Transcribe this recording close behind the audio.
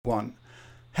one.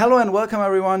 Hello and welcome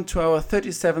everyone to our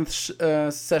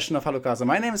 37th session of Hello Casa.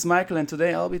 My name is Michael and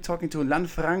today I'll be talking to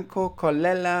Lanfranco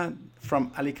Colella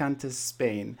from Alicante,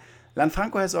 Spain.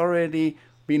 Lanfranco has already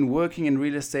been working in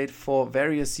real estate for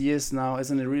various years now as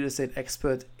a real estate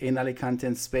expert in Alicante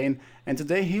in Spain, and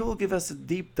today he will give us a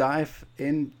deep dive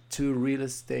into real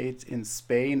estate in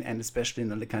Spain and especially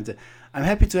in Alicante. I'm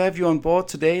happy to have you on board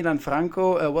today,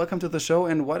 Lanfranco. Welcome to the show,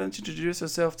 and why don't you introduce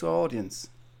yourself to our audience?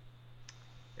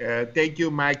 Thank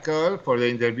you, Michael, for the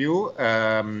interview.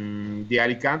 The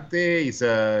Alicante is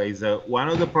one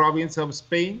of the provinces of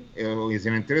Spain. It's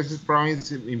an interesting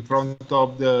province in front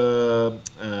of the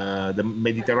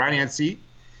Mediterranean Sea.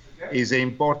 It's an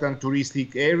important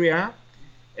touristic area,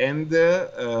 and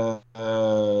the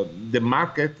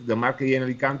market in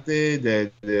Alicante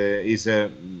is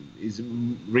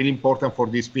really important for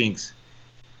these things.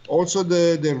 Also,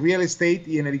 the real estate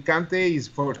in Alicante is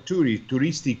for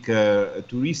touristic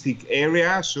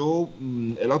area. So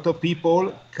a lot of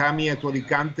people come here to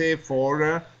Alicante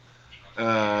for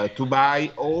to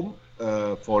buy home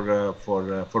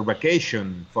for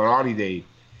vacation, for holiday.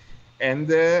 And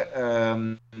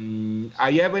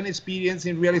I have an experience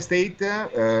in real estate,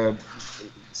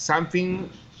 something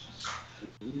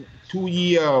 2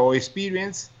 year of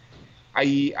experience.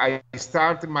 I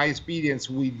start my experience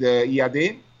with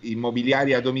IAD.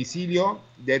 Immobiliari a domicilio,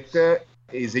 that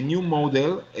is a new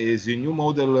model, is a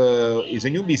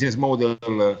new business model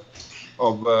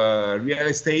of real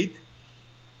estate,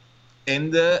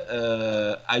 and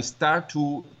I start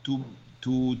to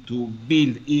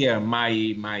build here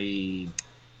my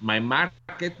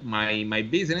market, my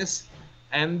business,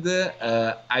 and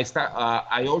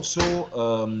I also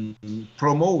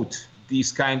promote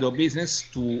this kind of business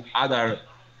to other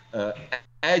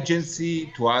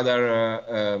agency, to other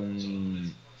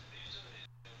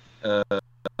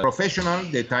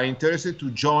professionals that are interested to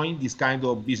join this kind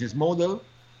of business model.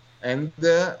 And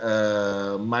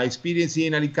my experience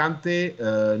in Alicante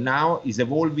now is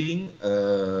evolving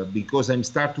because I'm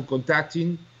start to contact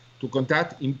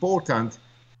important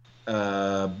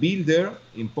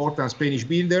important Spanish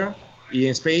builder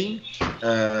in Spain,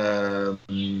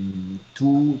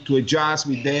 to adjust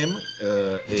with them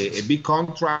a big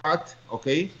contract,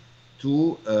 okay,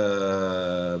 to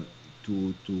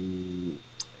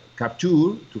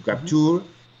capture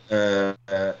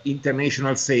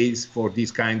international sales for this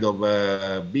kind of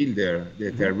builder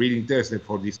that are really interested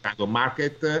for this kind of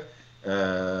market,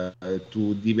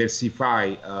 to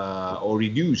diversify or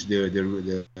reduce the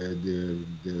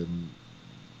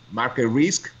market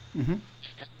risk. Mm-hmm.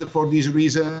 For this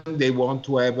reason, they want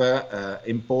to have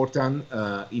important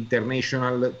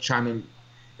international channel,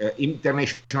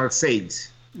 international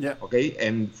sales. Yeah. Okay.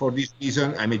 And for this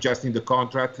reason, I'm adjusting the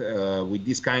contract with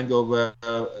this kind of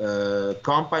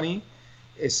company,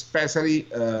 especially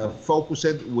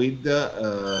focused with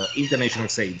international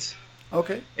sales.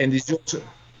 Okay. And it's also.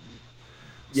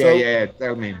 Yeah.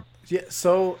 Tell me. Yeah.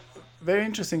 So. Very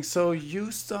interesting. So you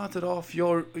started off,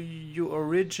 your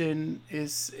origin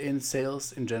is in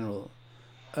sales in general.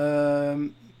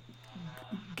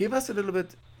 Give us a little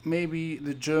bit, maybe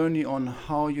the journey on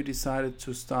how you decided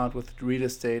to start with real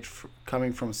estate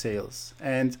coming from sales,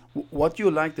 and what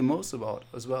you like the most about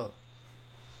as well.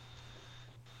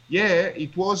 Yeah,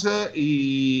 it was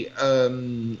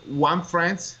one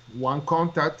friend, one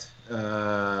contact,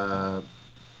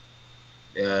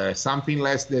 something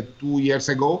less than 2 years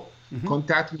ago. Mm-hmm.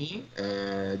 Contact me.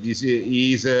 This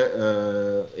is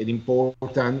an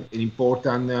important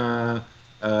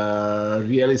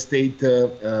real estate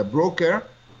broker.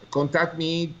 Contact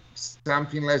me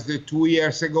something less than 2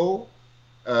 years ago,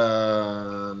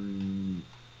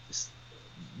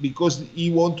 because he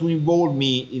want to involve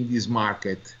me in this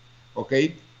market.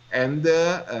 Okay, and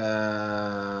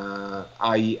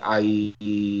I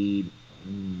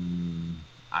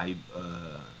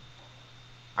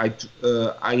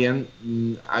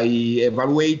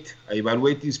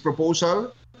evaluate this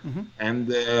proposal, mm-hmm.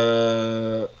 And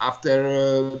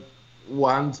after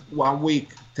 1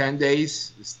 week, 10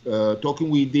 days talking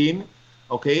with him,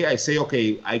 okay, I say,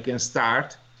 okay, I can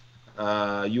start.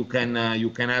 You can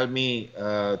help me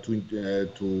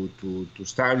to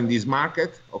start in this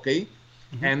market, okay.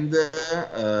 Mm-hmm. And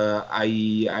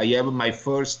I have my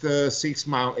first 8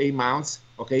 months,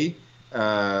 okay,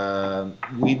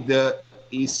 with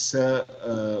his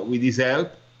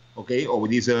help, okay, or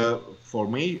with his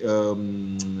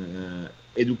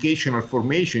educational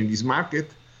formation in this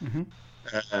market. Mm-hmm.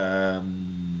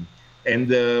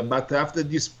 But after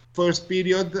this first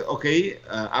period, okay,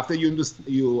 after you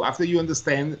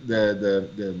understand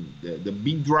the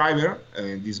big driver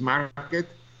in this market,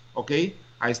 okay,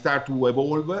 I start to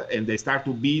evolve and I start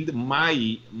to build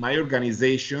my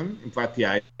organization. In fact,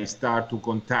 I start to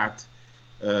contact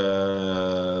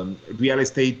real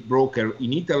estate broker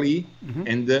in Italy,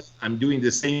 and I'm doing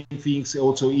the same things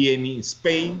also here in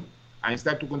Spain. I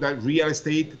start to contact real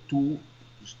estate to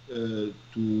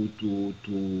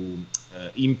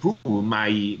improve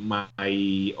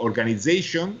my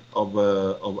organization of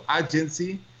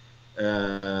agency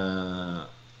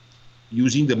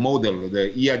using the model,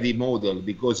 the EAD model,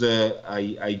 because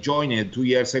I joined 2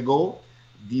 years ago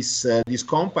this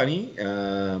company.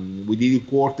 We did a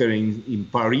quarter in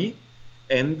Paris,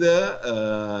 and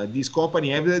this company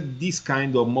have this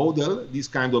kind of model, this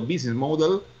kind of business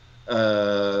model.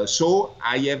 So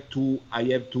I have to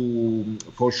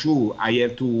for sure I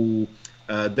have to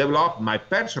develop my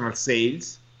personal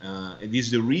sales. And this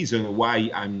is the reason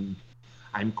why I'm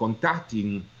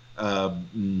contacting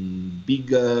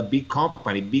big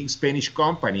company, big Spanish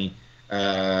company,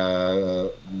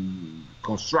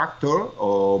 constructor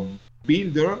or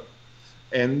builder,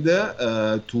 and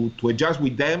to adjust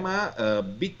with them a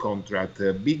big contract,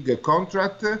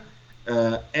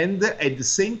 and at the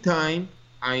same time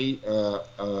I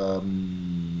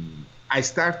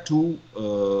start to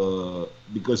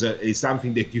because it's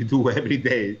something that you do every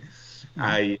day.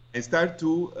 I start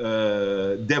to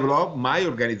develop my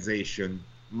organization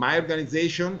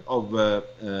of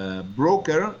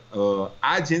broker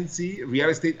agency, real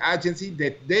estate agency,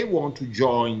 that they want to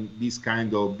join this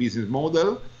kind of business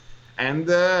model, and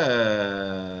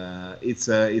it's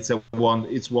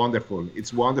wonderful.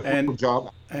 It's wonderful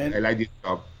job. I like this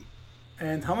job.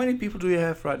 And how many people do you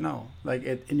have right now, like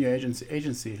in your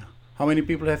agency? How many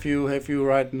people have you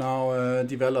right now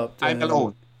developed? I'm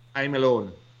alone.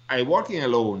 I'm working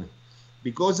alone,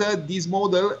 because this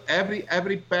model,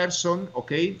 every person,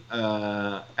 okay,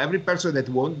 every person that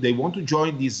want to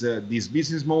join this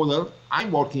business model,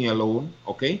 I'm working alone,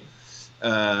 okay,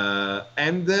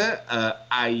 and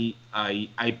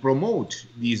I promote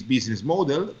this business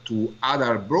model to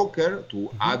other broker,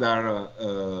 to other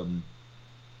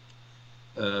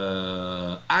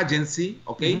agency,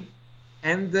 okay,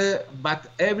 and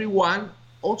but everyone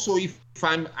also, if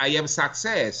I have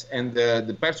success and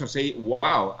the person say,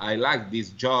 wow, I like this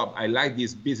job, I like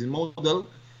this business model,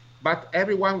 but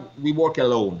everyone, we work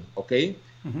alone, okay.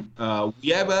 We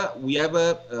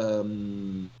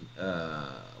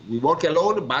work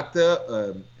alone, but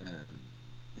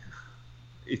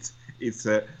it's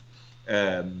a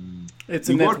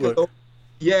network.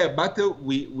 Yeah, but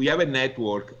we have a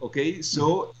network, okay.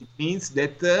 So it means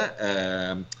that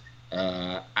I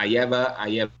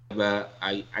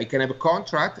can have a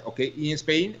contract, okay, in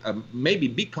Spain, maybe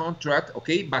big contract,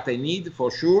 okay, but I need for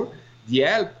sure the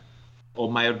help of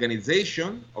my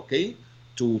organization, okay,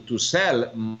 to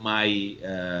sell my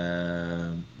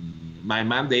my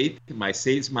mandate, my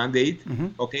sales mandate,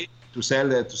 okay, to sell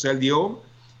the home,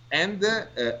 and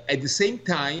at the same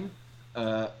time,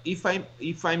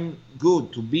 if I'm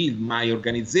good to build my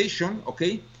organization,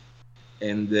 okay,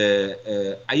 and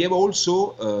I have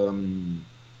also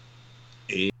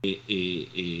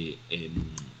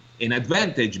an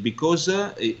advantage, because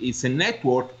it's a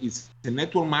network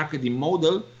marketing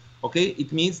model, okay.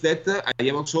 It means that I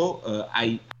have also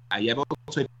I have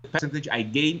also a percentage I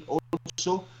gain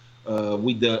also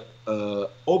with the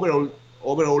overall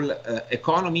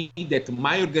economy that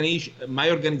my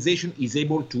organization is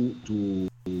able to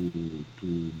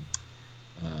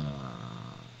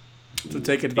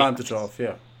take advantage of.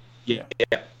 Yeah.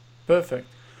 Perfect.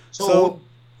 So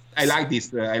I like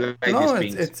this. I like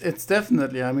these things. It's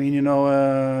definitely. I mean,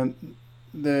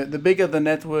 the bigger the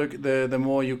network, the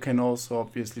more you can also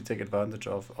obviously take advantage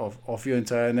of your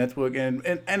entire network, and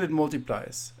it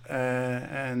multiplies.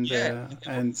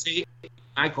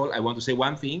 Michael, I want to say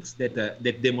one thing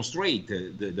that demonstrate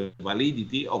the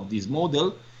validity of this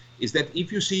model is that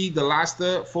if you see the last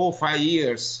 4 or 5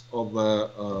 years of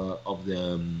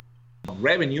the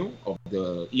revenue of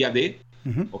the EAD,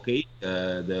 okay,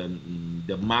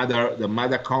 the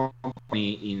mother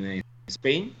company in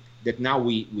Spain, that now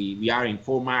we are in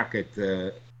 4 markets: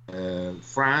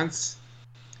 France,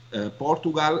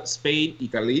 Portugal, Spain,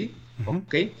 Italy.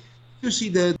 Okay, you see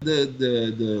the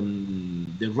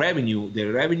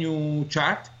revenue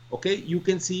chart. Okay, you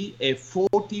can see a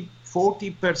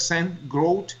 40%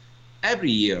 growth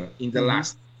every year in the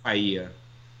last 5 years.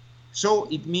 So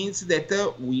it means that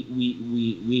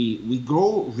we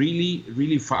grow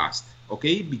really fast,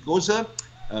 okay? Because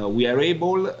we are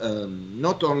able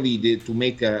not only to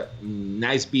make a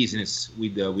nice business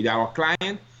with our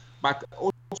client, but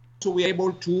also we are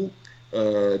able to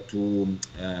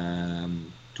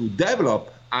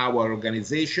develop our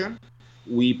organization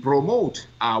we promote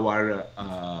our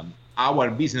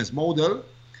business model,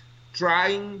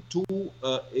 trying to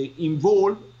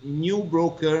involve new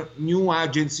broker, new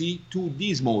agency to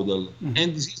this model. Mm-hmm.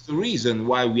 And this is the reason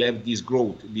why we have this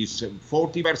growth, this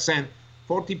 40%,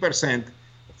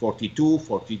 42,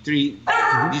 43,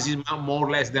 mm-hmm. This is more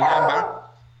or less the number,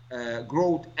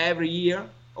 growth every year,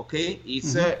 okay?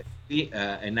 It's mm-hmm.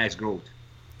 A nice growth.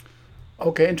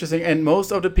 Okay, interesting. And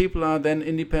most of the people are then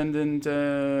independent.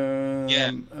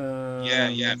 Yeah,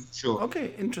 sure.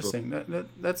 Okay, interesting. Sure.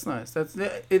 That's nice.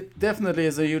 It definitely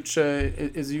is a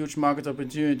huge market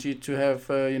opportunity to have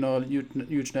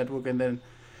huge network, and then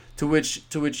to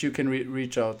which you can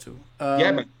reach out to.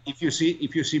 Yeah, but if you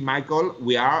see, Michael,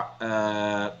 we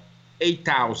are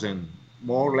 8,000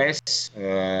 more or less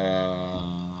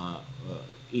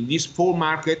in this full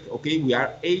market. Okay, we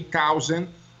are 8,000.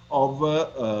 Of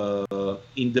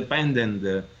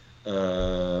independent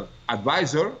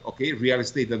advisor, okay, real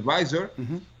estate advisor,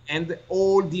 mm-hmm. And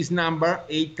all this number,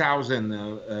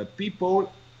 8,000 people,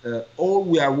 all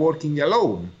we are working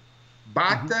alone,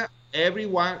 but mm-hmm.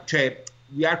 Everyone,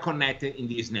 we are connected in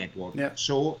this network. Yeah.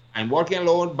 So I'm working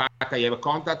alone, but I have a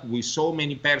contact with so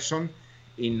many persons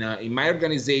in my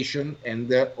organization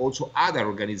and also other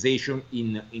organization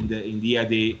in the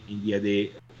AD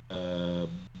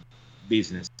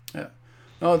business. Yeah,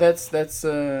 no, that's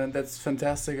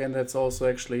fantastic, and that's also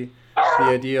actually the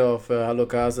idea of Halo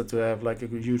Casa, to have like a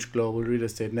huge global real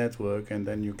estate network, and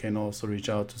then you can also reach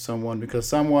out to someone, because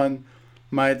someone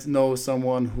might know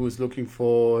someone who's looking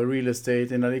for real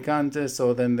estate in Alicante,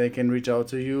 so then they can reach out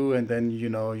to you, and then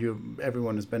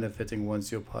everyone is benefiting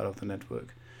once you're part of the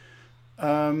network.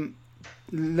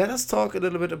 Let us talk a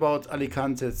little bit about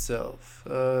Alicante itself.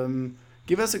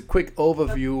 Give us a quick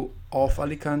overview of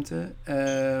Alicante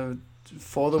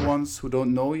for the ones who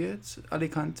don't know yet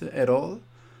Alicante at all.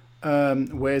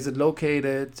 Where is it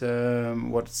located?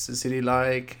 What's the city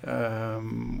like?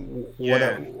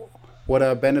 What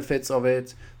are benefits of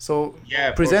it? So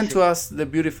present to us the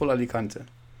beautiful Alicante.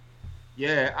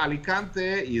 Yeah,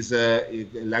 Alicante is the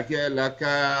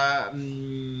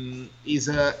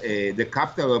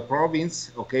capital of the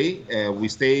province. Okay, we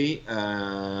stay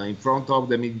in front of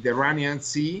the Mediterranean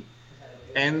Sea,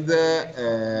 and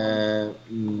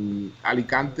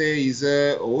Alicante is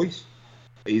in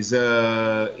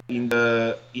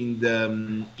the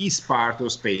east part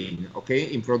of Spain.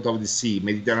 Okay, in front of the sea,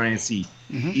 Mediterranean Sea.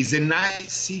 Mm-hmm. It's a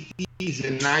nice city. It's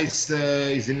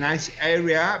a nice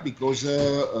area because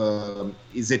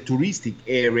it's a touristic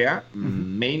area,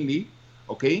 mm-hmm. mainly,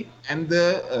 okay. And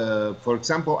for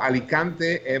example,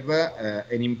 Alicante have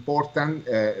an important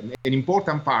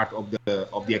part of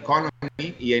the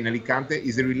economy here in Alicante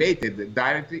is related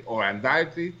directly or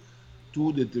indirectly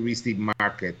to the touristic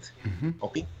market, mm-hmm.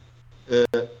 okay.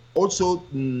 Also,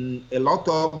 a lot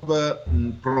of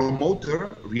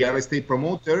real estate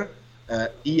promoter.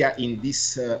 Here in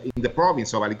the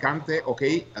province of Alicante,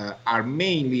 okay, are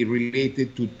mainly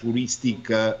related to touristic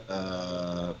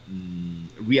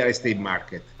real estate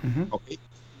market. Mm-hmm. Okay,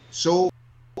 so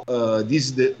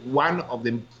this is one of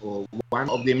the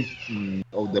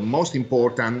most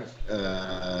important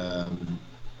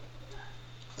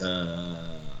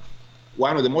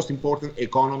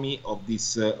economy of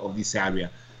this area.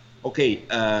 Okay,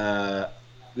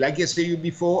 like I said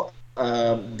before.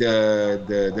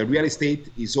 The real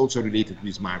estate is also related to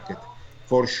this market.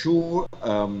 For sure,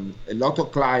 a lot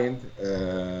of clients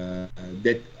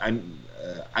that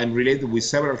I'm related with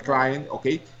several clients,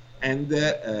 okay, and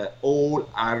all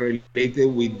are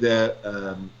related with the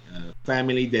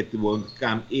family that will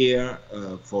come here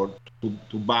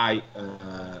to buy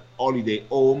holiday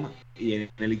home in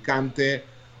Alicante,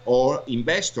 or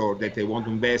investor that they want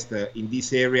to invest in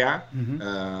this area,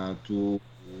 mm-hmm.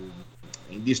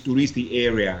 In this touristic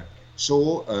area.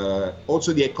 So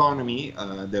also the economy,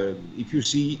 if you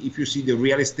see the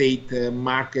real estate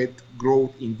market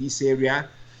growth in this area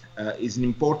is an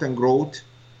important growth,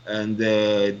 and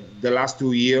the last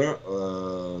 2 years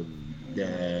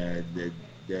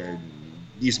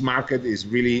this market is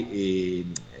really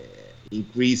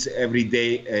increase every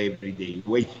year.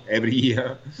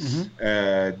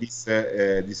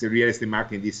 Mm-hmm. This real estate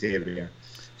market in this area.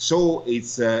 So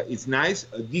it's nice.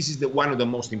 This is one of the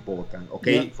most important.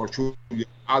 Okay, yeah. For sure,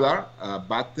 other,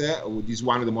 but this is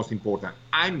one of the most important.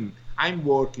 I'm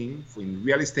working in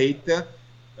real estate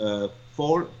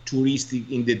for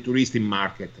in the touristic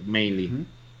market mainly.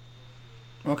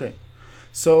 Mm-hmm. Okay,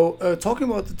 so talking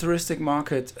about the touristic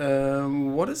market,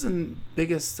 what is the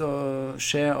biggest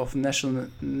share of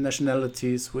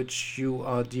nationalities which you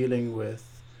are dealing with?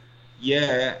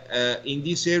 Yeah, in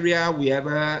this area we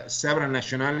have several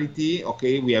nationality.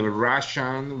 Okay, we have a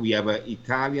Russian, we have an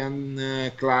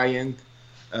Italian client,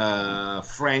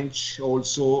 French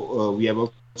also. We have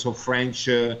also French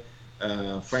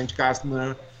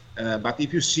customer. But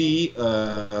if you see,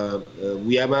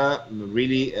 we have a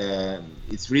really,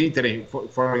 it's really interesting.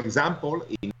 For example,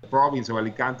 in the province of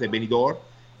Alicante, Benidorm,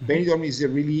 Benidorm is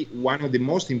really one of the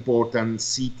most important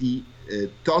city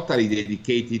totally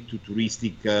dedicated to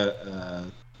touristic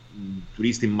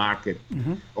market.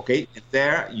 Okay, and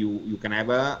there you can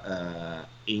have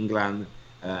England,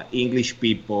 English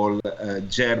people,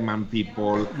 German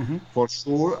people. For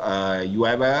sure, you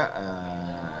have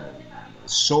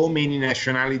so many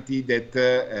nationality that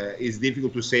is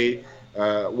difficult to say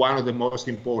one of the most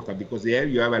important, because there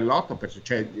you have a lot of person.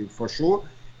 For sure,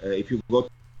 if you go to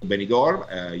Benidorm,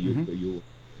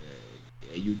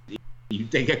 you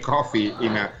take a coffee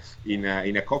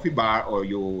in a coffee bar, or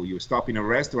you stop in a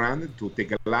restaurant to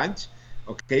take a lunch.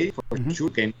 Okay, for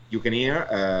sure you can hear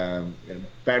a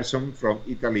person from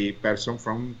Italy, person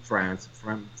from France,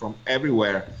 from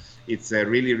everywhere. It's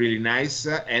really nice,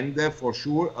 and for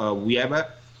sure we have a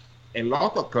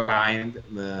lot of client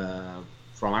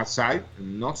from outside,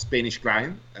 not Spanish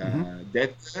client,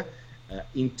 that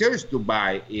interested to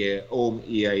buy a home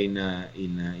here in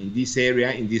this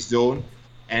area, in this zone,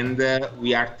 and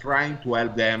we are trying to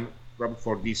help them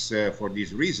for this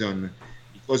reason,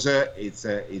 because it's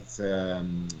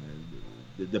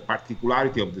the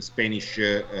particularity of the Spanish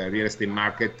real estate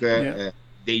market.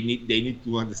 They need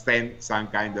to understand some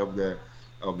kind of the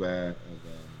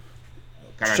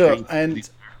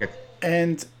characteristics. Sure,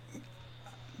 and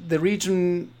the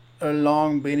region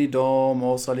along Benidorm,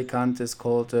 also Alicante, is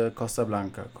called Costa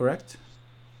Blanca, correct?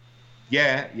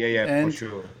 Yeah, and for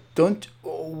sure.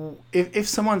 If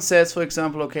someone says, for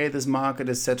example, okay, this market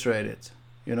is saturated,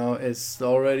 it's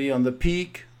already on the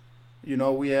peak,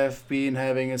 we have been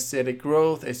having a steady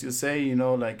growth, as you say,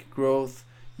 like growth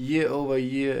year over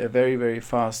year, a very, very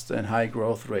fast and high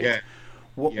growth rate.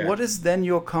 What is then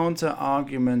your counter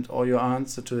argument or your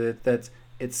answer to it, that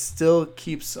it still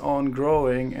keeps on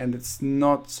growing and it's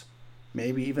not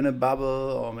maybe even a bubble,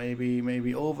 or maybe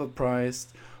overpriced?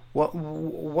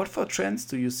 What for trends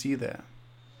do you see there?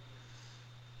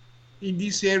 In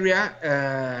this area,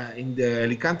 in the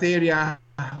Alicante area,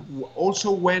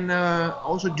 also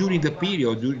also during the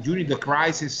period, during the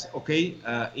crisis, okay,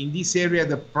 in this area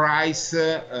the price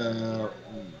it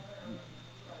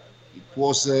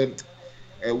was.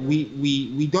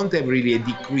 We don't have really a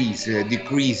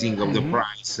decreasing of the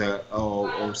price,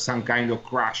 or some kind of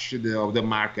crash of the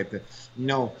market.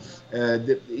 No,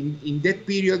 in that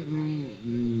period,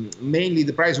 mainly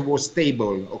the price was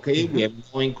stable. Okay, we have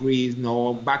no increase,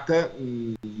 but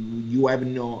we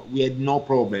had no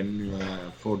problem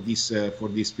for these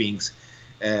things.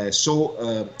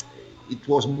 So it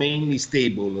was mainly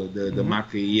stable, the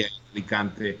market here in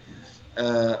Alicante.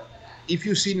 If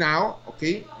you see now,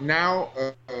 okay,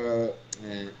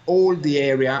 all the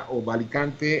area of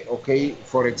Alicante, okay,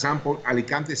 for example,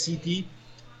 Alicante City,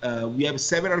 we have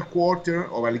several quarters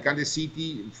of Alicante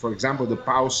City, for example, the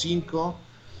Pau Cinco,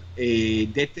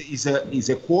 that is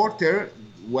a quarter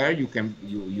where you can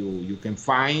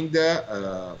find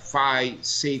 5,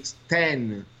 6,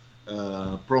 10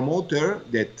 promoter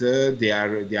that they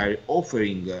are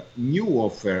offering new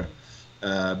offer.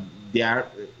 They are.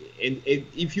 And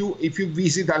if you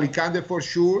visit Alicante, for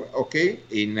sure, okay,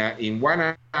 in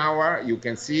 1 hour you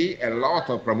can see a lot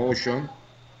of promotion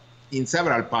in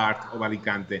several parts of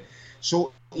Alicante.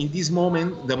 So in this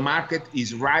moment the market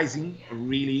is rising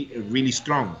really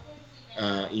strong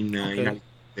in Alicante.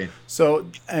 So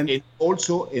and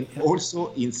also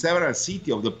in several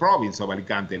cities of the province of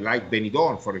Alicante, like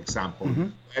Benidorm, for example,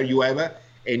 where you have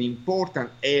an important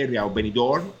area of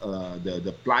Benidorm,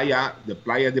 the Playa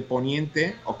de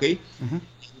Poniente, okay?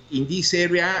 In this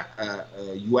area,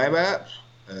 you have a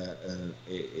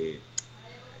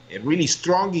really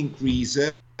strong increase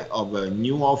of a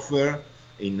new offer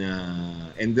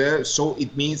so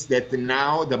it means that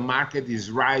now the market is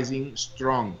rising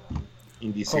strong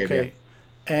in this area.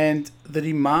 And the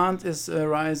demand is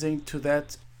rising to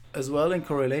that as well, in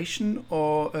correlation,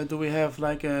 or do we have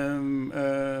like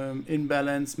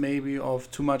imbalance maybe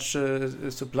of too much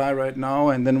supply right now,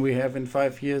 and then we have in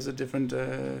 5 years a different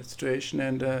situation,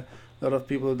 and a lot of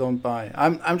people don't buy?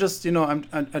 I'm just I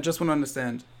just want to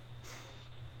understand.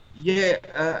 Yeah,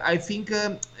 I think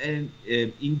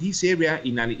in this area,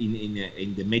 in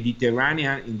the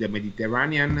Mediterranean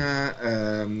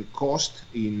coast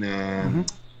in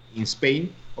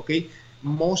Spain, okay,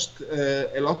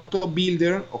 a lot of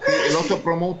builder, okay, a lot of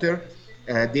promoter,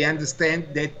 they understand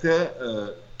that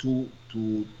to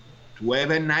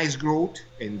have a nice growth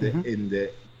and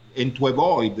to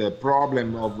avoid the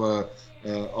problem of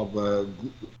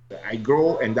I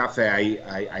grow and after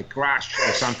I crash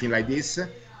or something like this.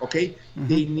 Okay,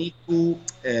 they need to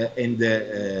they in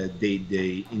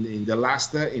the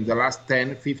last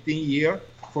 10, 15 years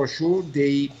for sure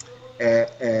they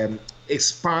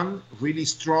expand really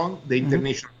strong the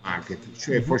international market.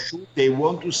 For sure they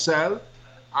want to sell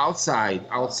outside.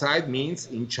 Outside means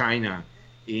in China,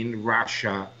 in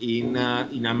Russia, in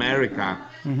America.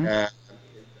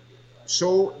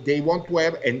 So they want to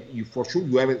have, and you, for sure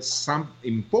you have some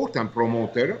important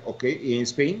promoter, okay, in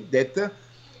Spain that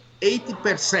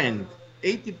 80%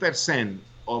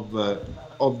 of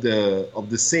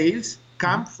the sales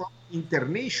come from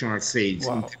international sales,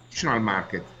 international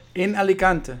market. In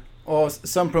Alicante, or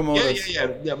some promoters?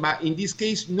 Yeah. But in this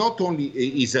case, not only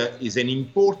is an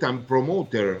important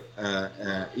promoter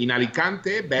in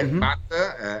Alicante, but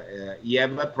he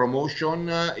have a promotion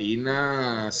in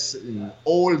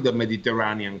all the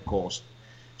Mediterranean coast.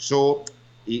 So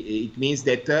it means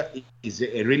that it is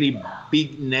a really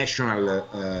big national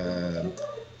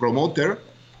promoter,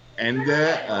 and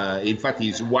in fact,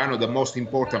 he's one of the most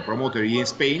important promoters in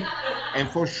Spain, and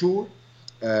for sure.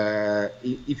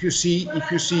 If you see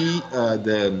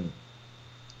the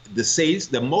sales,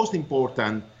 the most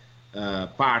important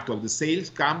part of the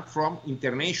sales come from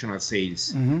international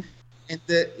sales, and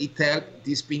it help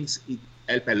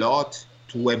a lot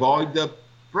to avoid the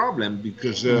problem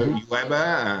because you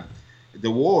have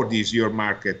the world is your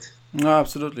market. No,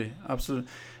 absolutely.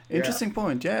 Interesting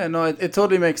point. Yeah, no, it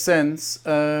totally makes sense.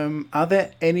 Are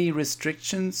there any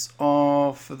restrictions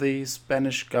of the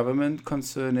Spanish government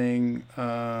concerning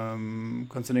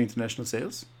international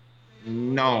sales?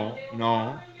 No.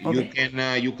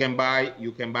 Okay. You can buy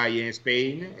in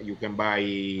Spain. You can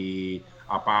buy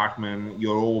apartment,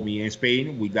 your home in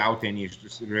Spain without any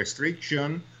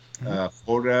restriction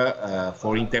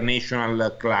for international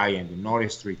client. No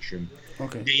restriction.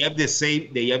 Okay. They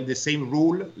have the same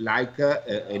rule like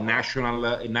a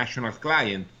national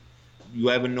client. You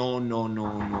have no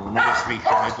restriction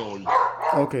at all.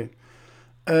 Okay.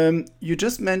 You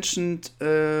just mentioned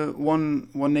one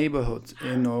neighborhood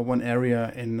or one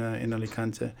area in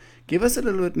Alicante. Give us a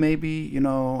little bit, maybe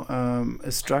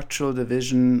a structural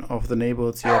division of the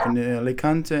neighborhoods you have in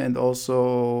Alicante, and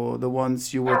also the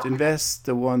ones you would invest,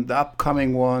 the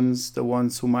upcoming ones, the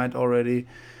ones who might already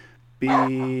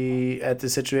be at the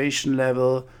situation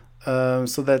level,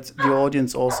 so that the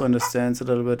audience also understands a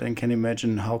little bit and can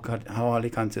imagine how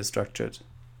Alicante is structured.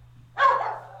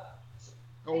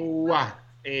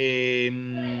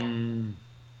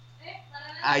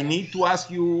 I need to ask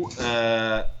you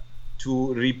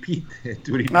to repeat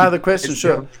the question,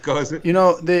 sure. Because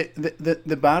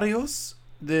the barrios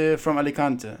from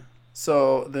Alicante,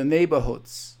 so the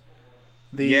neighborhoods,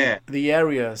 the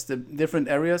areas, the different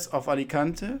areas of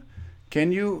Alicante.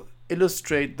 Can you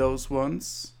illustrate those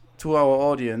ones to our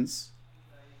audience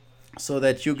so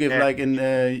that you give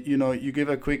you give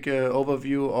a quick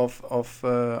overview of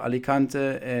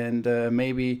Alicante and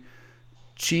maybe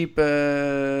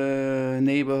cheaper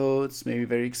neighborhoods, maybe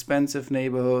very expensive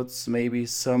neighborhoods, maybe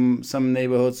some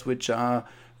neighborhoods which are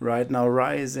right now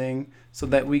rising, so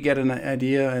that we get an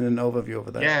idea and an overview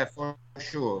of that. Yeah, for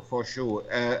sure.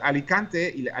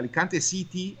 Alicante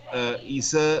city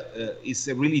is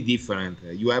really different.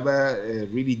 You have a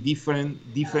really different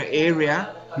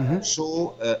area.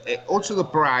 So also the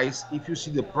price. If you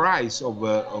see the price of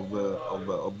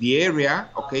the area,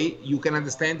 okay, you can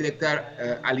understand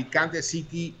that Alicante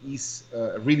city is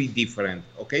really different.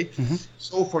 Okay,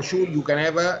 so for sure you can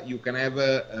have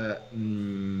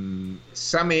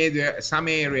some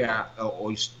area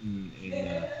or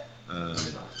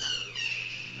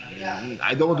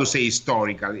I don't want to say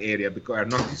historical area because are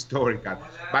not historical,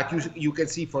 but you can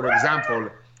see, for example,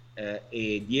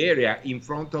 the area in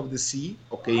front of the sea,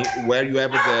 okay, where you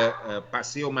have the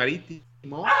Paseo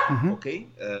Marítimo, okay,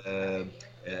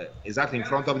 exactly in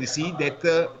front of the sea. That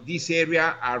this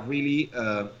area are really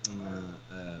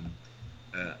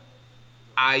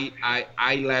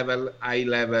high level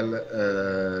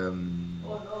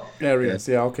areas.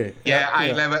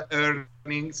 High level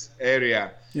earnings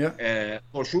area.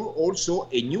 For sure, also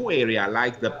a new area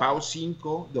like the Pau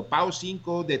Cinco. The Pau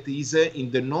Cinco that is in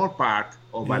the north part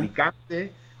of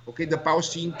Alicante. Okay, the Pau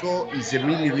Cinco is a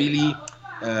really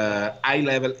high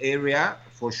level area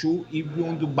for sure. If you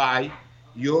want to buy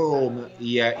your home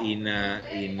here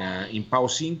in Pau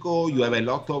Cinco, you have a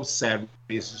lot of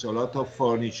services, a lot of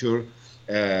furniture,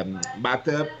 but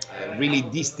really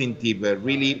distinctive,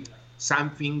 really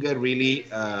something really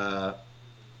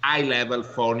high-level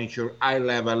furniture,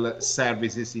 high-level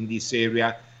services in this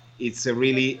area. It's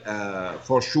really,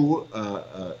 for sure,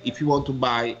 if you want to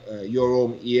buy your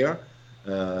home here,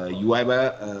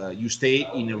 you stay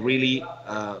in a really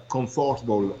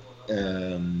comfortable.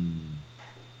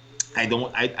 I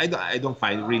don't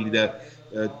find really the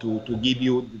to give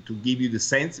you the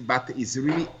sense, but it's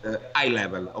really high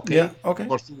level. Okay. Yeah. Okay.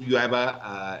 For sure, you have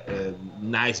a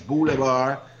nice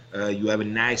boulevard. You have a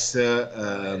nice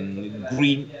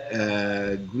green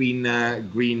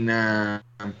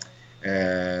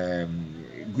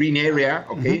area.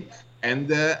 Okay. Mm-hmm. And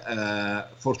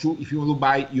for sure, if you want to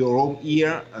buy your home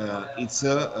here, it's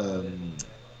a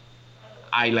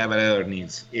high level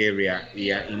earnings area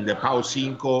here in the Pau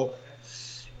Cinco.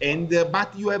 And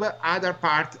but you have other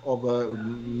part of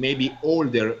maybe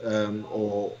older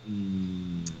or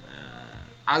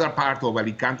other part of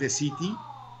Alicante city,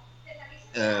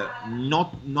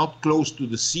 not close to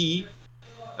the sea,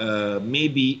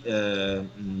 maybe a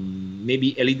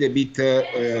little bit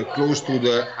close to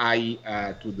the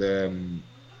to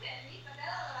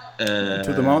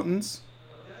the mountains.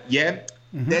 Yeah.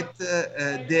 Mm-hmm. That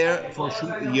there for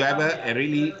sure you have a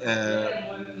really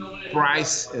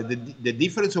price. The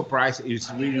difference of price is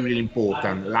really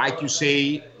important. Like you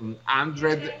say,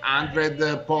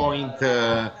 100 point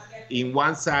in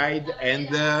one side and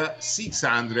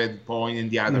 600 point in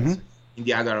the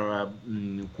other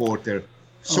quarter.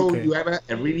 So okay. You have a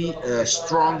really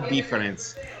strong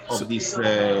difference of this.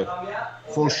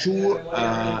 For sure,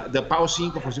 the Pau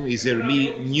Cinco for sure is a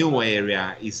really new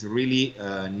area. It's really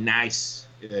nice.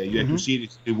 You have to see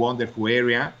it's a wonderful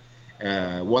area,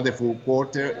 wonderful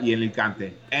quarter in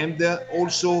Alicante, and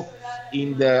also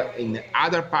in the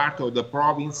other part of the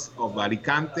province of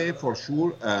Alicante for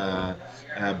sure,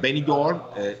 Benidorm.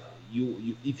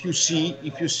 If you see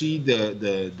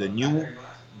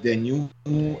the new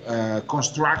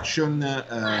construction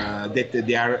that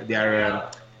they are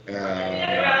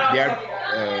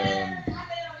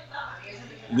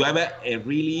you have a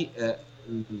really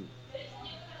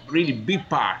big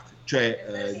part,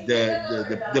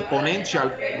 the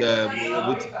potential,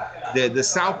 the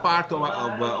south part of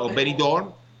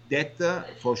Benidorm, that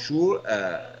for sure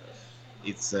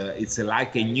it's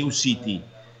like a new city,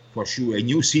 for sure, a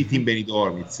new city in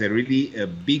Benidorm. It's a really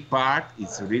big part.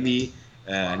 It's a really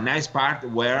nice part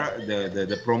where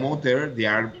the promoter, they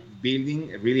are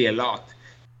building really a lot,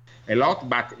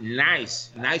 but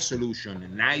nice solution,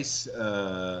 nice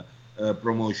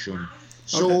promotion.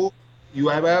 So. Okay. You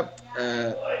have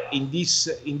in this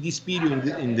period,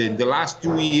 in the last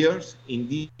 2 years,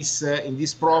 in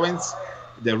this province,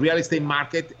 the real estate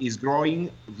market is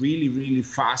growing really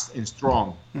fast and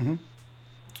strong. Mm-hmm.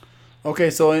 Okay,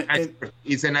 so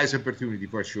it's a nice opportunity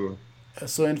for sure.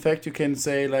 So in fact, you can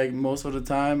say like most of the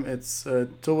time it's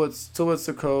towards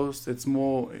the coast. It's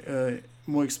more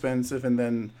expensive, and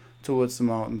then towards the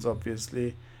mountains,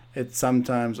 obviously, it's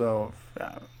sometimes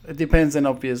it depends, and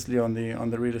obviously on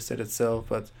the real estate itself,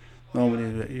 but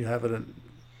normally you have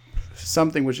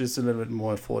something which is a little bit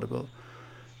more affordable.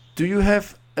 Do you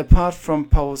have, apart from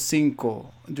Pau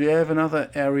Cinco, do you have another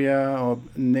area or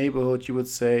neighborhood you would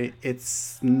say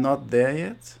it's not there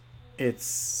yet? It's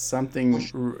something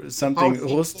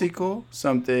rustico,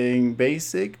 something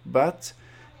basic, but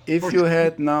if you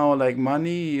had now like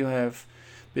money, you have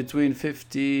between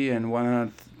 50 and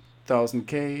 100,000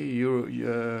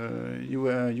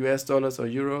 US dollars or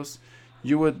euros,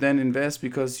 you would then invest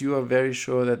because you are very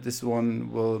sure that this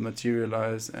one will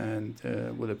materialize and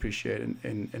will appreciate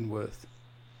in worth.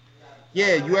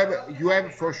 Yeah, you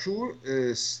have for sure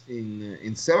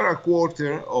in several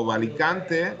quarters of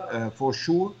Alicante, for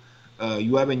sure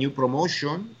you have a new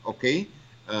promotion. Okay,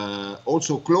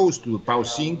 also close to Pau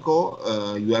Cinco,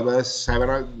 you have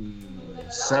several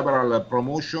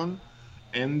promotion.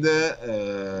 And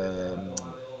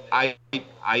I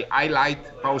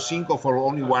highlight Pau Cinco for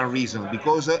only one reason,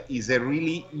 because it's a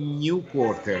really new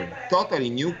quarter, totally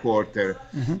new quarter.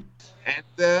 Mm-hmm. And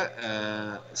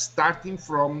starting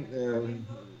from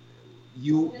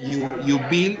you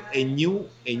build a new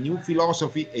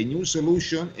philosophy, a new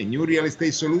solution, a new real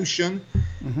estate solution.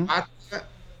 Mm-hmm. But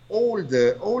all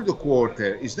the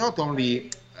quarter is not only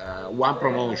one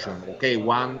promotion. Okay,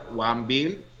 one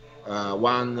build,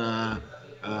 one.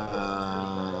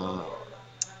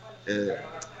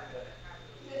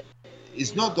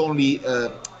 It's not only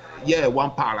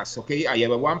one palace. Okay, I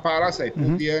have one palace. I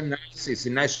put here nice. It's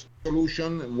a nice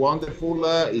solution, wonderful.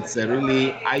 It's a really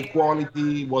high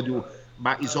quality.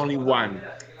 But it's only one.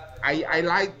 I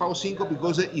like Pau Cinco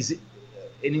because it's an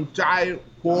entire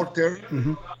quarter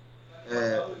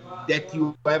that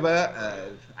you have.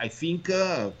 I think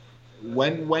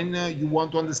when you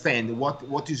want to understand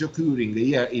what is occurring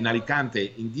here in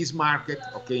Alicante in this market,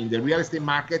 okay, in the real estate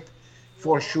market,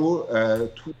 for sure,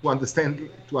 to understand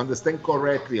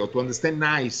correctly or to understand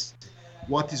nice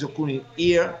what is occurring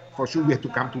here, for sure we have to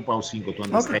come to Pau Cinco to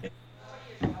understand.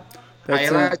 Okay. I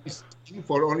like this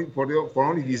for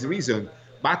only this reason.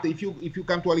 But if you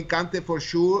come to Alicante, for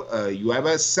sure, you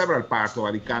have several parts of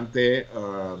Alicante,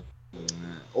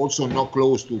 also not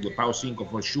close to the Pau Cinco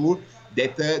for sure,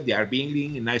 that they are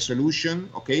building a nice solution,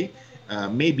 okay?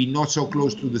 Maybe not so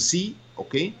close to the sea,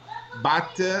 okay?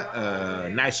 But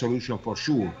nice solution for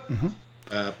sure.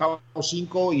 Pau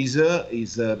Cinco is a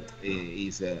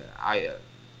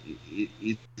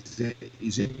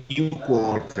new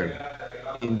quarter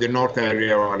in the north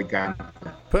area of Alicante.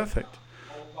 Perfect.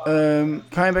 Coming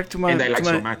back to my And I like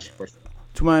so much.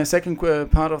 To my second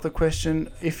part of the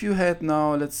question, if you had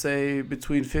now, let's say,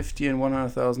 between $50,000 and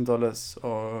 $100,000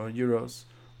 or euros,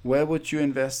 where would you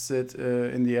invest it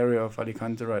in the area of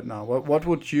Alicante right now? What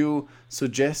would you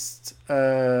suggest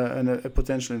a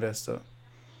potential investor?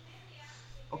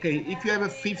 Okay, if you have a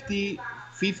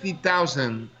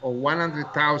 50,000 or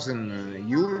 100,000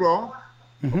 euro,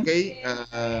 okay,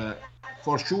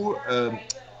 for sure,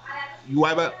 you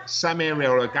have some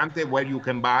area of Alicante where you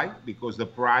can buy, because the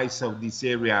price of this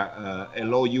area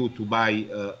allow you to buy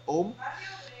home,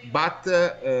 but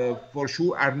for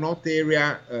sure are not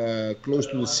area close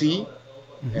to the sea,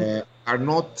 are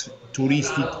not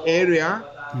touristic area,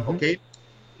 okay,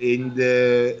 and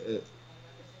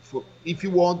if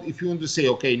you want to say,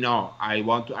 okay, no, I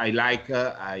want to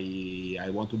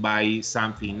buy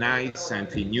something nice,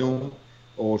 something new,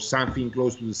 or something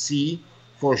close to the sea,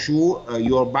 for sure,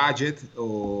 your budget,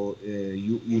 or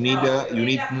you need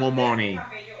more money.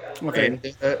 Okay.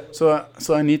 And, so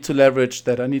I need to leverage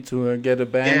that. I need to get a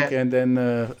bank and then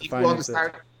finance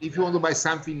it. If you want to buy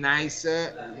something nice,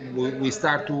 we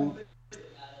start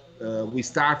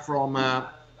from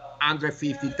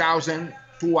 150,000,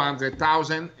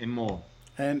 200,000 and more.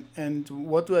 And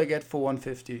what do I get for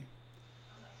 150?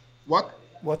 What?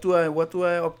 What do I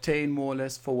obtain more or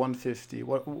less for 150?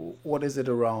 What is it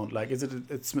around? Like, is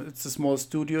it's a small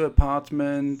studio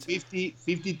apartment?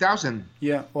 50,000.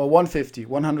 Yeah, or 150. Yeah.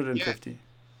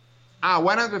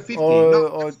 150.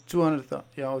 Or 200,000.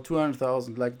 Yeah, or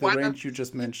 200,000, like the range you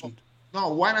just mentioned. No,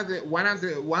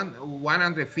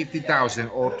 150,000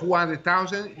 or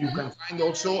 200,000. You can find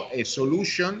also a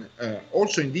solution,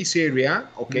 also in this area.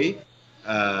 Okay,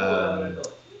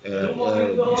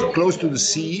 close to the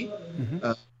sea.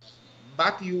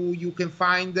 But you can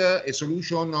find a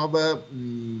solution of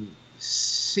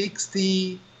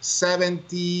 60,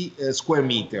 70 square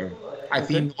meter. I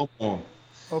think no more.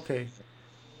 Okay.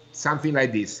 Something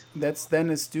like this. That's then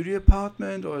a studio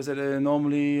apartment, or is it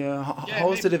normally?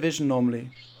 How is the division normally?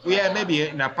 We have maybe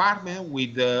an apartment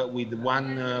with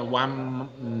one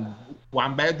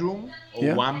bedroom,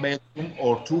 or 1 bedroom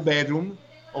or 2 bedroom,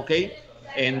 okay,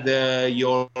 and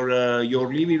your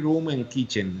living room and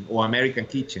kitchen, or American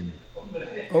kitchen.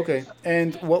 Okay,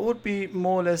 and what would be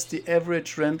more or less the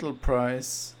average rental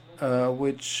price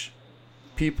which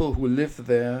people who live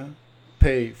there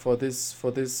pay for this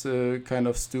kind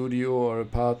of studio or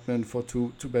apartment for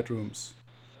two bedrooms?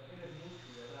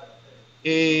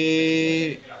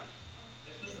 A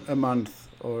month,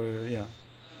 or yeah.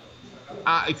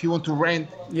 If you want to rent.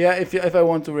 Yeah, if I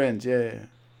want to rent, yeah.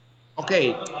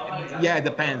 Okay, yeah,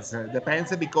 depends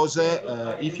because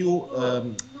if you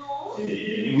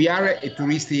we are a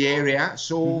touristy area,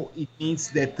 so it means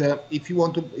that if you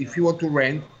want to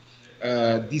rent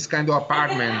this kind of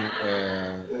apartment,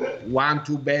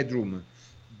 1-2 bedroom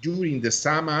during the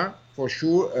summer, for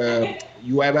sure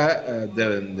you have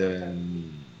the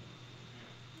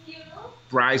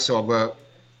price of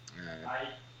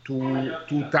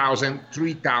 2,000,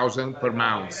 3,000 per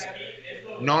month.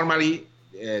 Normally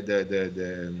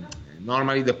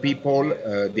the people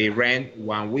they rent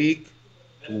 1 week,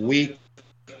 2 week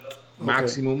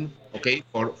maximum, okay,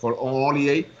 for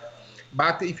holiday.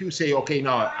 But if you say, okay,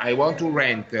 no, I want to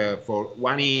rent for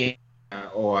 1 year,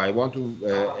 or I want to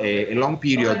a long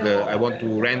period, I want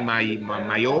to rent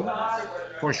my home,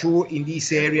 for sure in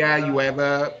this area you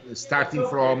have starting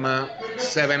from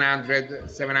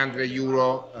 700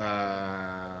 euro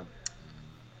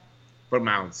per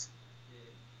month.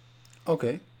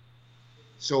 Okay.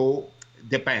 So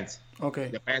depends. Okay.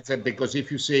 Depends, because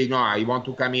if you say, no, I want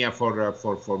to come here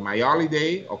for my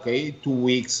holiday, okay, 2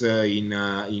 weeks in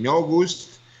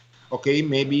August, okay,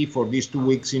 maybe for these 2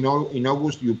 weeks in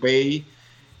August you pay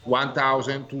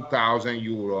 1,000, 2,000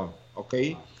 euro,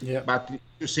 okay. Yeah. But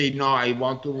you say no, I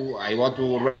want to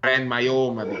rent my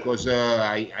home because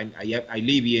I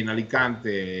live here in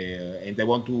Alicante and I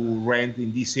want to rent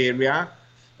in this area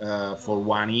for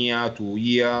 1 year, 2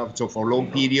 years, so for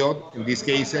long period. In this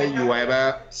case, you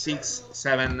have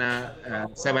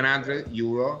 700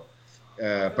 euro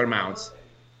per month.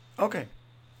 Okay,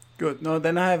 good. No,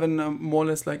 then I have more or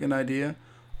less like an idea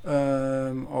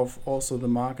of also the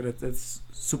market. It's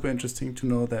super interesting to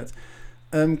know that.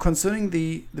 Concerning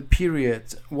the period,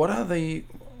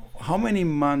 how many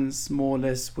months more or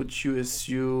less would you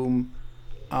assume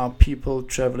are people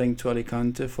traveling to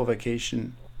Alicante for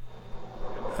vacation?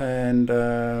 And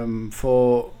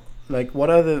for like, what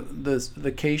are the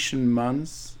vacation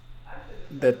months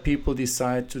that people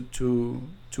decide to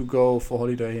go for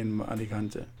holiday in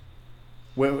Alicante?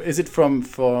 Where is it from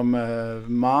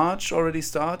March already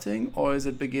starting, or is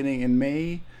it beginning in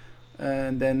May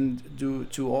and then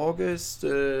to August?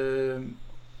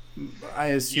 I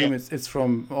assume it's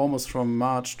from almost from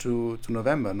March to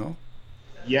November, no?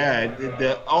 Yeah,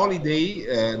 the holiday,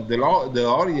 the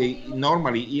holiday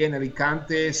normally here in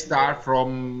Alicante start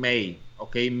from May.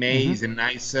 Okay, May is a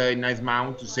nice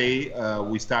month to say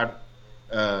we start.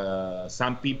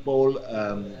 Some people,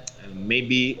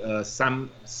 maybe some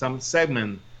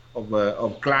segment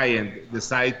of client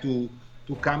decide to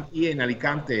come here in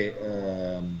Alicante,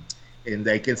 and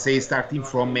I can say starting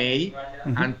from May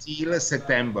until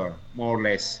September, more or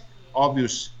less.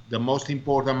 Obvious, the most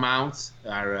important months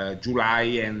are July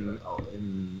and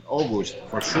August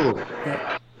for sure.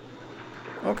 Yeah.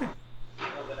 Okay.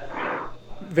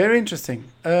 Very interesting.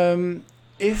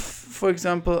 If, for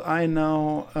example, I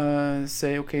now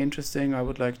say, okay, interesting, I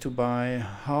would like to buy,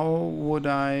 how would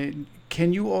I?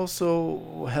 Can you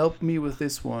also help me with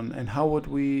this one? And how would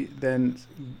we then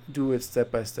do it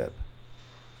step by step?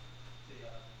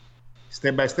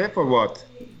 Step by step or what?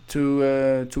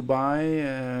 To buy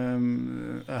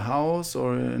a house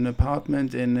or an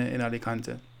apartment in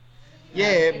Alicante.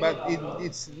 Yeah, but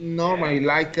it's normally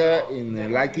like in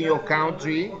your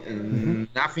country,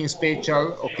 nothing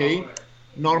special. Okay,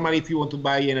 normally if you want to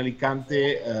buy in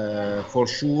Alicante, for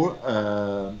sure,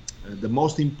 the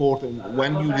most important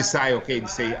when you decide, okay,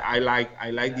 say I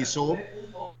like this home,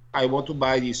 I want to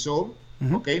buy this home.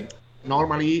 Okay,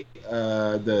 normally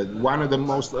the one of the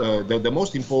most the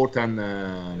most important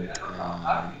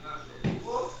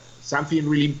something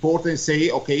really important.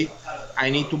 Say, okay, I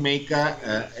need to make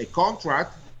a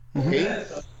contract, okay,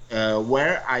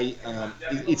 where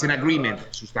it's an agreement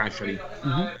substantially,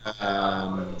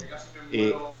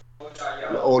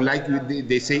 or like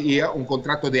they say here, un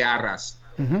contratto de arras.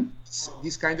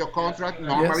 This kind of contract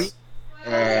normally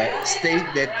state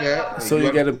that so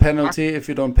you get a penalty if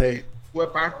you don't pay. To a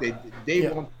part that they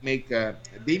won't make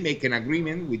they make an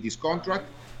agreement with this contract,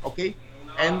 okay,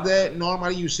 and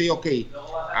normally you say, okay,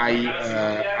 I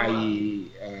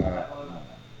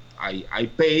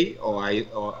pay or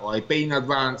I pay in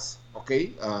advance,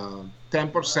 okay,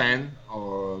 10%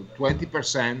 or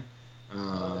 20%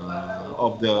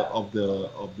 of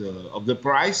the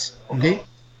price, okay.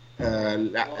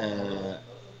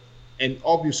 And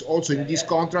obvious also in this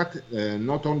contract,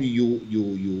 not only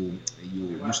you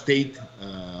state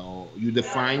or you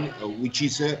define which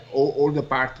is all the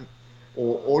part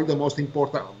or all the most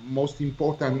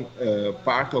important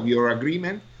part of your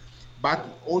agreement, but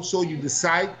also you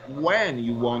decide when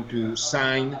you want to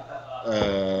sign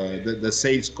the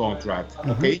sales contract.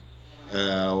 Okay,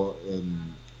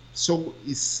 so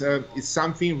it's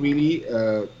something really.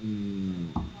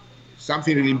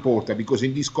 Something really important, because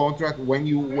in this contract, when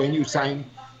you sign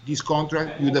this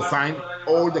contract, you define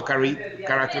all the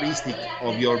characteristics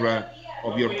of your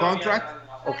contract,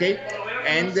 okay,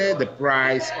 and the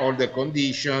price, all the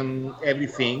condition,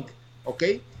 everything,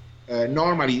 okay.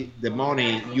 Normally, the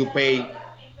money you pay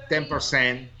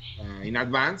 10% in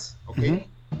advance, okay,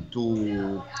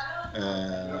 to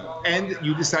and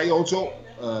you decide also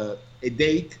a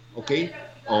date, okay,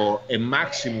 or a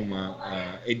maximum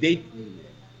a date.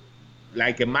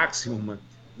 Like a maximum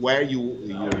where you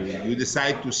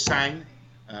decide to sign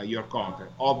your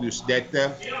contract. Obvious that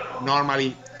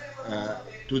normally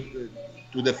to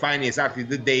define exactly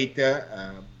the date,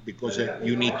 because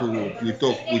you need to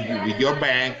talk with your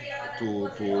bank to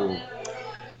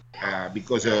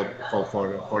because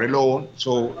for a loan,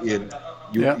 so you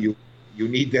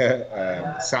need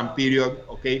some period,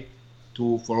 okay,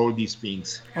 for all these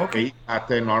things. Okay, but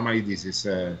normally this is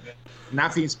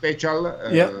nothing special.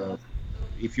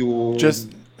 If you just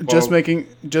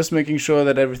making sure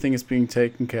that everything is being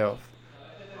taken care of.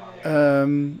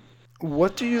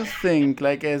 What do you think,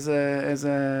 like as a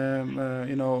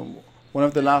one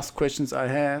of the last questions I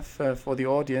have for the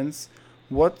audience,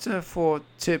 What for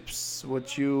tips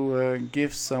would you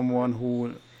give someone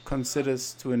who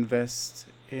considers to invest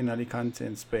in Alicante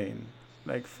in Spain?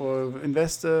 Like for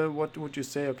investor, what would you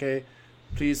say? Okay,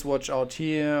 please watch out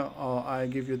here, or I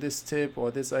give you this tip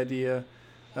or this idea.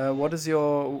 What is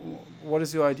your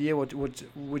idea?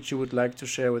 Which you would like to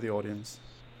share with the audience?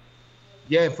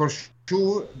 Yeah, for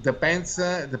sure. Depends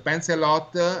a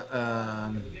lot.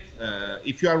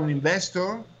 If you are an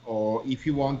investor or if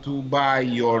you want to buy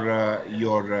your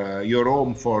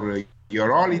home for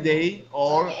your holiday,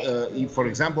 or if, for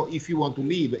example, if you want to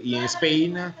live in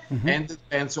Spain, and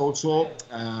depends also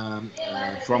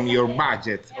from your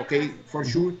budget. Okay, for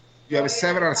sure. You have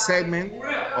several segments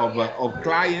of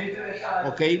client.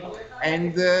 Okay,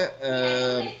 and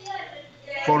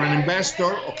for an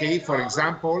investor, okay, for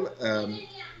example,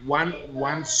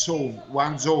 one zone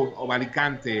of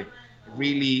Alicante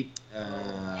really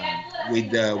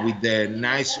with the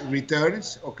nice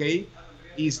returns, okay,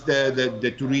 is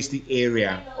the touristic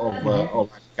area of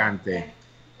Alicante,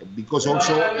 because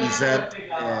also is an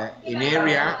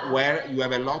area where you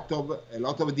have a lot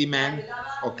of demand,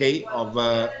 okay, of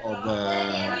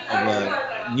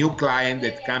new client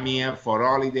that come here for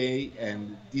holiday,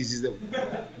 and this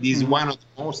is one of the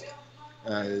most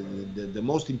the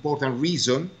most important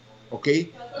reason, okay,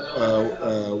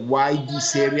 why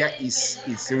this area is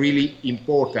really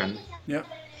important. Yeah.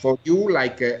 For you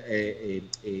like a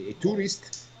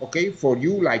tourist, okay, for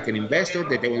you like an investor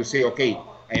that will say, okay,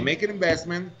 I make an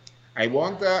investment, I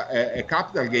want a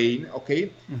capital gain,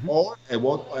 okay, or I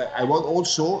want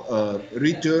also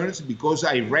returns because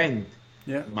I rent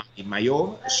my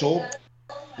home. So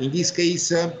in this case,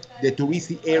 the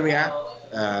touristic area,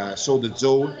 so the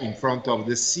zone in front of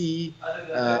the sea,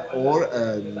 or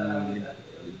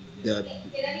the,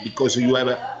 because you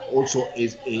have also a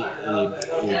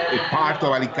part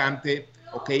of Alicante,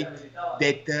 okay,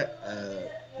 that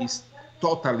is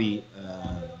totally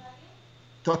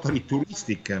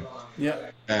touristic. Yeah.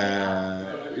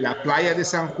 La Playa de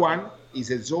San Juan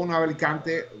is a zone of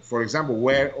Alicante, for example,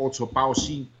 where also Pao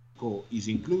Cinco is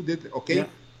included, okay.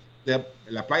 Yeah.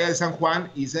 La Playa de San Juan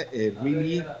is a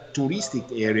really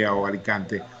touristic area of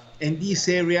Alicante. And this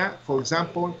area, for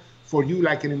example, for you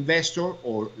like an investor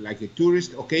or like a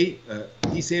tourist, okay,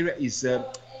 this area is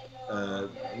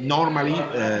normally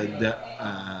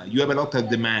you have a lot of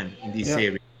demand in this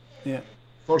area. Yeah.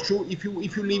 For sure, if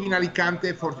you live in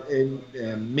Alicante, for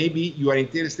maybe you are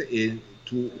interested in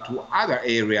to other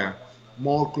area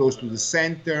more close to the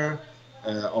center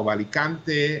of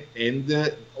Alicante,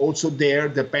 and also there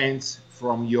depends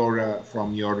from your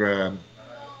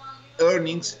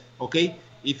earnings. Okay,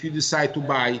 if you decide to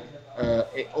buy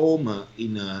a home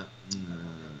in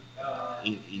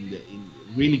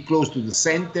really close to the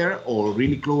center or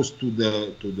really close to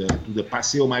the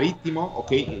Paseo Marittimo,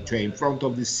 okay, cioè in front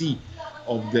of the sea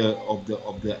of the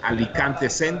Alicante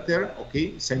center,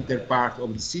 okay, center part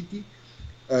of the city.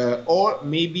 Or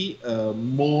maybe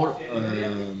more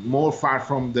far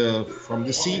from the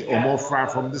sea or more far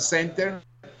from the center,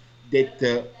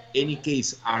 that any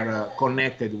case are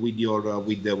connected with your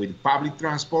with public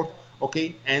transport,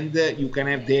 okay, and you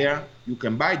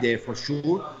can buy there for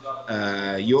sure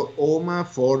your home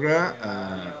for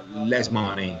less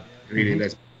money, really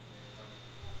less.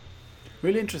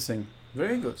 Really interesting.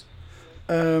 Very good.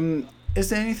 Is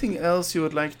there anything else you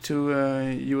would like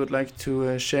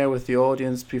to share with the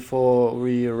audience before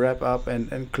we wrap up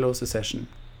and close the session?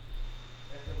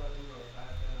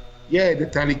 Yeah, the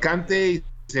Alicante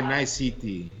is a nice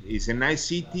city. It's a nice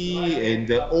city, and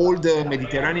all the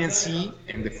Mediterranean Sea,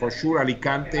 and for sure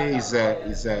Alicante is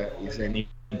an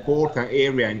important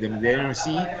area in the Mediterranean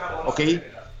Sea. Okay,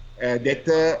 that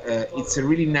it's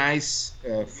really nice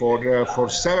for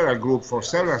several groups, for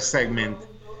several segments.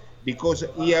 Because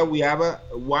here we have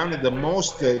one of the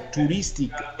most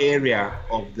touristic area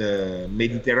of the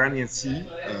Mediterranean Sea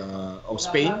of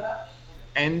Spain,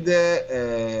 and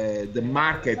the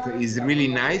market is really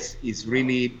nice. Is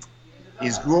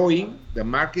growing. The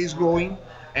market is growing,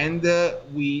 and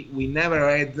we never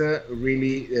had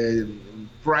really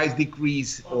price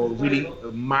decrease or really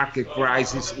market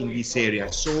crisis in this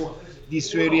area. So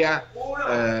this area.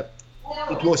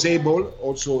 It was able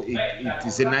also. It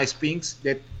is a nice thing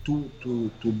that to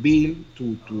build,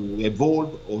 to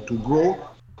evolve or to grow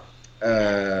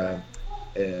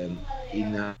in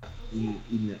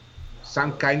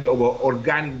some kind of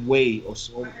organic way, or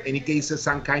so, in any case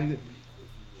some kind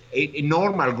a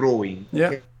normal growing.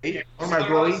 Yeah. Okay? Normal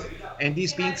growing, and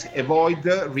these things avoid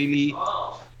really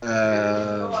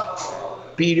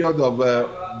period of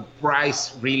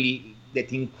price really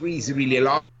that increase really a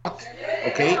lot.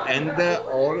 Okay, and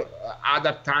all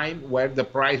other time where the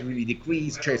price really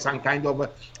decreased, so some kind of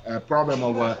problem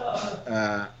of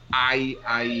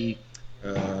high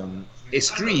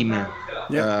extreme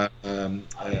of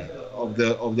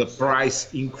the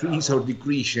price increase or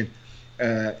decrease.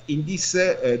 In this,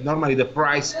 normally the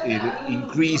price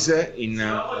increase in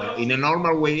a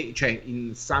normal way,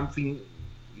 in something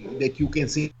that you can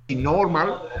say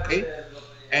normal, okay?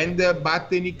 And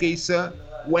but in any case,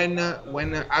 when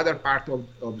other part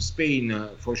of Spain,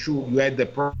 for sure, you had the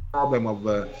problem of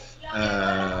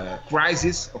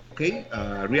crisis, okay,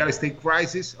 real estate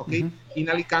crisis, okay. In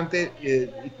Alicante,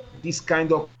 this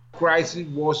kind of crisis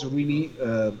was really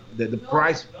the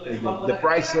price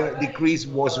decrease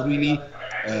was really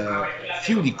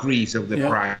few decrease of the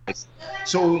price.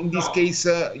 So in this case,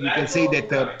 you can say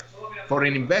that for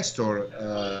an investor,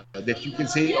 that you can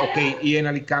say, okay, here in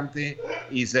Alicante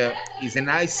is a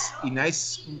nice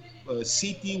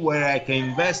city where I can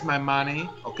invest my money,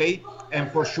 okay, and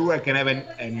for sure I can have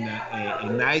a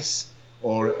nice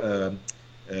or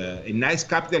a nice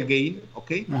capital gain,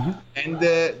 okay, and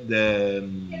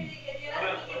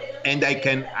and I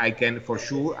can for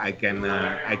sure I can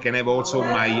have also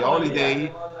my holiday.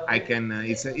 I can.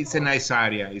 It's a nice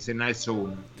area. It's a nice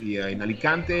zone here in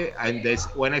Alicante. And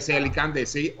when I say Alicante, I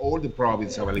say all the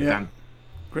province of Alicante.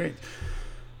 Yeah. Great.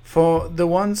 For the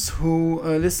ones who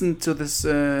listen to this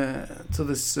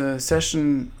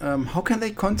session, how can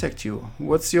they contact you?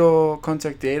 What's your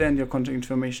contact data and your contact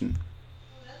information?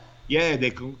 Yeah,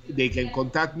 they can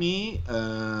contact me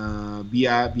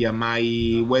via my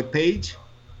webpage,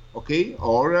 okay,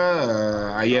 or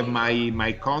I have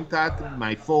my contact,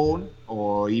 my phone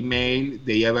or email.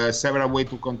 They have several ways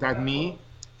to contact me.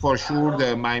 For sure,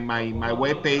 my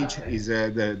webpage is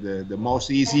the most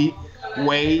easy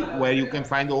way where you can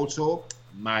find also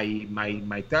my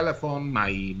telephone, my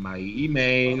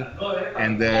email,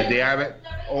 and they have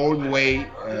all the way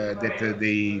that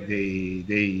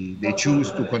they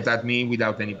choose to contact me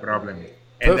without any problem.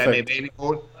 And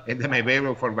I'm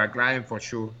available for my client for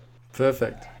sure.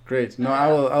 Perfect. Great. No,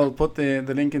 I'll put the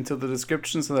link into the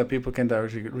description so that people can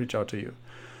directly reach out to you.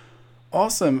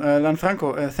 Awesome.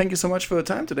 Lanfranco, thank you so much for your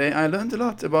time today. I learned a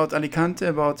lot about Alicante,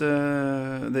 about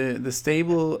the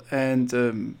stable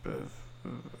and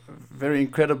very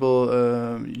incredible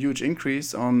huge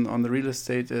increase on the real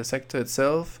estate sector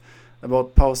itself,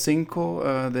 about Pau Cinco,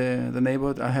 the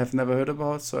neighborhood I have never heard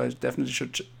about, so I definitely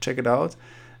should check it out.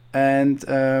 And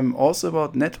also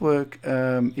about network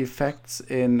effects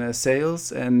in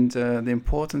sales and the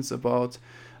importance about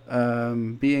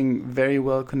being very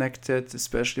well connected,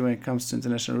 especially when it comes to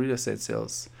international real estate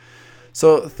sales.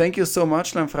 So thank you so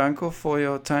much, Lanfranco, for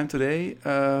your time today.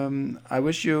 I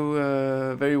wish you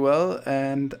very well,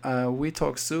 and we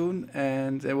talk soon.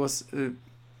 And it was a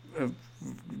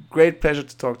great pleasure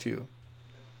to talk to you.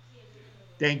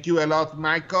 Thank you a lot,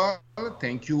 Michael.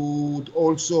 Thank you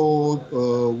also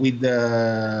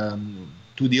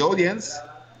to the audience.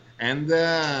 And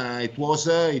it was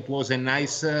a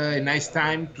nice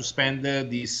time to spend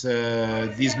this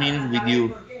minute with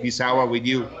you, this hour with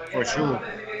you, for sure.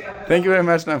 Thank you very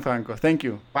much, Lanfranco. Thank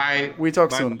you. Bye. We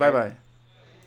talk soon. Bye bye.